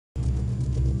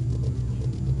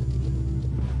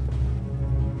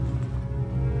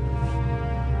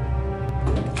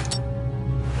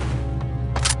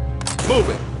Move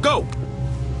it. Go.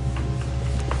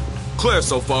 Clear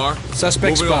so far.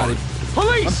 Suspect Moving spotted. on.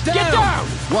 Police, get down!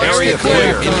 Area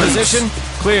clear. In position.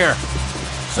 Clear.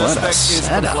 Suspect is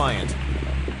compliant.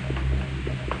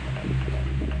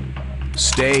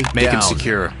 Stay Make down. him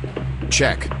secure.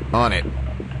 Check. On it.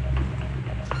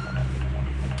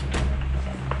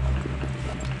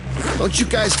 Don't you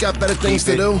guys got better things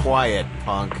Keep to do? it quiet,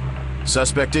 punk.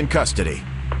 Suspect in custody.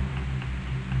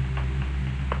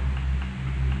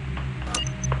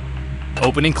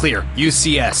 Open and clear.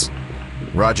 UCS.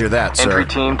 Roger that, sir. Entry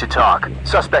team to talk.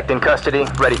 Suspect in custody,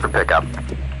 ready for pickup.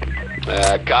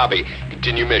 Copy.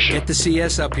 Continue mission. Get the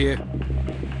CS up here.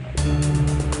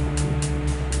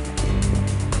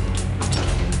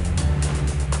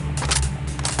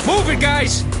 Move it,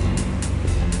 guys!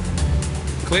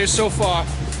 Clear so far.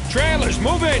 Trailers,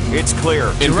 move in! It's clear.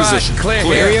 In Garage, position. Clear.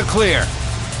 Area clear.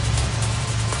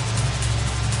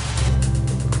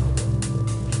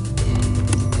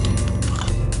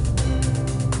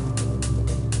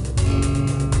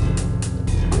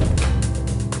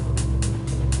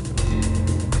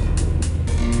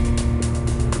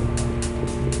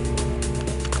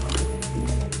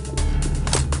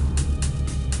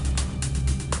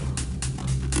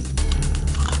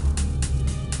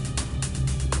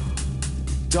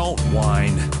 Don't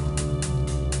whine.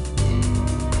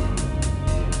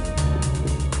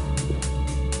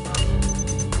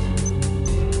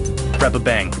 Prep a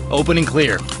bang. Open and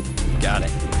clear. Got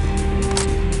it.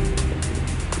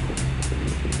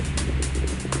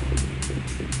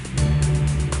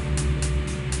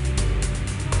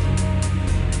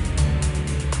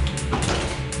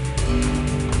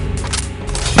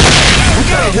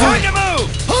 Time to move!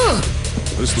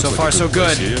 So far, so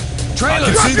good.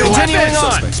 Trailers, Drop your continuing weapons!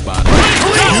 on! Suspect spotted.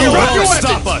 Police, drop your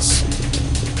Stop weapons! us!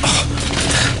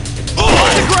 On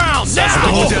the ground,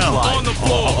 now! Going down. On the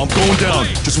floor. I'm going down.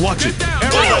 Just watch it.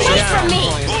 Stay away from me!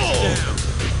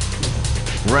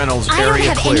 Reynolds, I don't area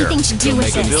have clear. anything to do with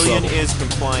this. Civilian is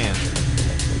compliant.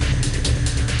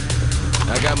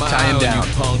 I got my Tie eye him on down.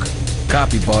 you, punk.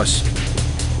 Copy, boss.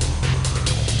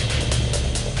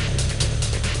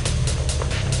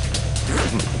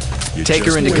 Take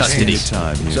her into custody.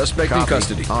 Suspect in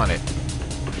custody. On it.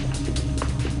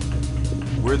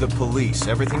 We're the police.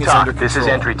 Everything is Talk, under control. this is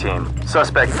entry team.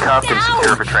 Suspect cuffed and Ow!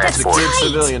 secure for That's transport. tight.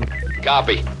 Civilian.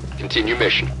 Copy. Continue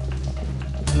mission.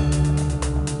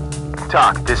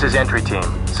 Talk, this is entry team.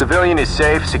 Civilian is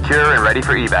safe, secure, and ready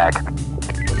for evac.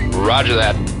 Roger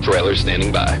that. Trailer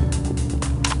standing by.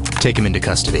 Take him into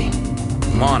custody.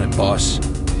 I'm on it, boss.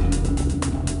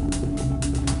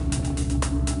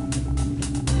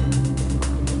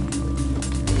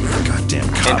 Goddamn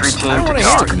cops. Entry team to wanna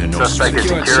talk. hear it. Suspect is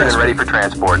secured and ready for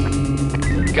transport.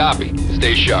 Copy.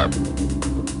 Stay sharp.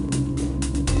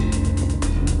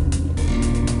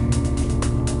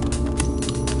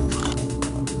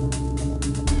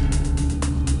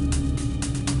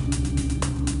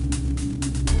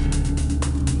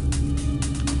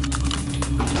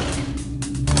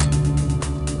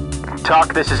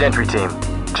 Talk, this is entry team.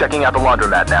 Checking out the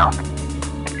laundromat now.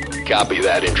 Copy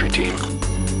that, entry team.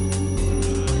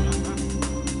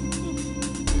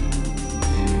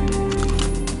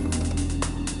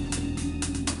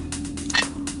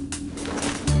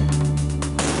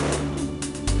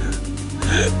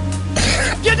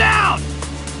 Get down!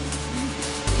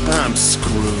 I'm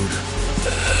screwed.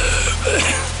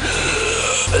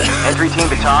 Entry team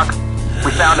to talk.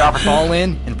 We found officer. Fall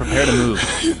in and prepare to move.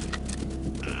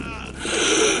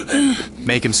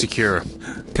 Make him secure.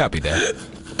 Copy that.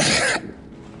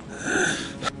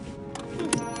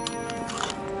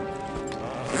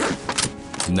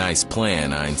 Nice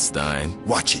plan, Einstein.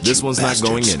 Watch it. This you one's bastards. not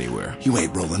going anywhere. You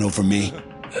ain't rolling over me.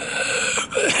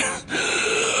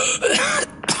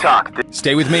 Talk.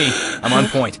 Stay with me. I'm on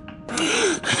point.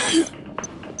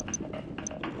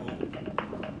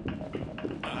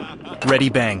 Ready,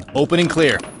 bang. Open and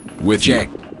clear. With Check.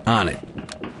 you. On it.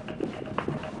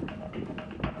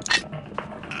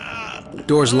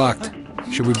 Door's locked.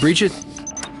 Should we breach it?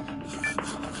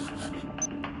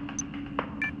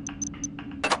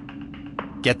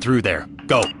 Get through there.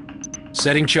 Go.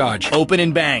 Setting charge. Open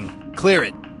and bang. Clear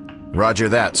it. Roger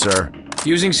that, sir.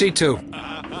 Using C2.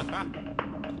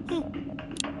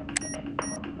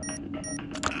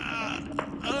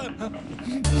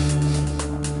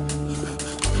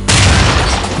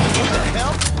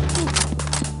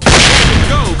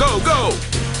 Go, go, go!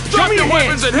 Drop your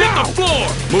weapons and hit the floor!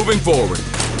 Moving forward.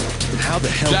 How the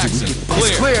hell Jackson, did we get... clear.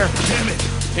 It's clear. Damn it.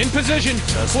 In position.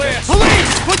 Clear.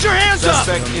 Police, put your hands up!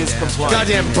 Suspect is compliant.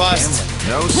 Goddamn bust.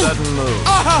 No sudden move.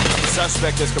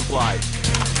 Suspect has complied.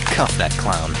 Cuff that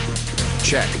clown.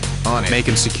 Check. On it. Make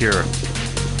him secure.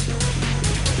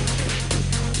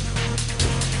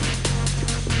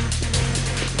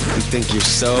 You think you're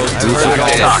so This is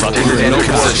entry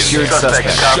team. Secured Suspect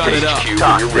suspect. copy. Shut it up.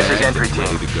 Talk, this is entry team.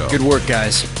 Ready to go. Good work,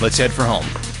 guys. Let's head for home.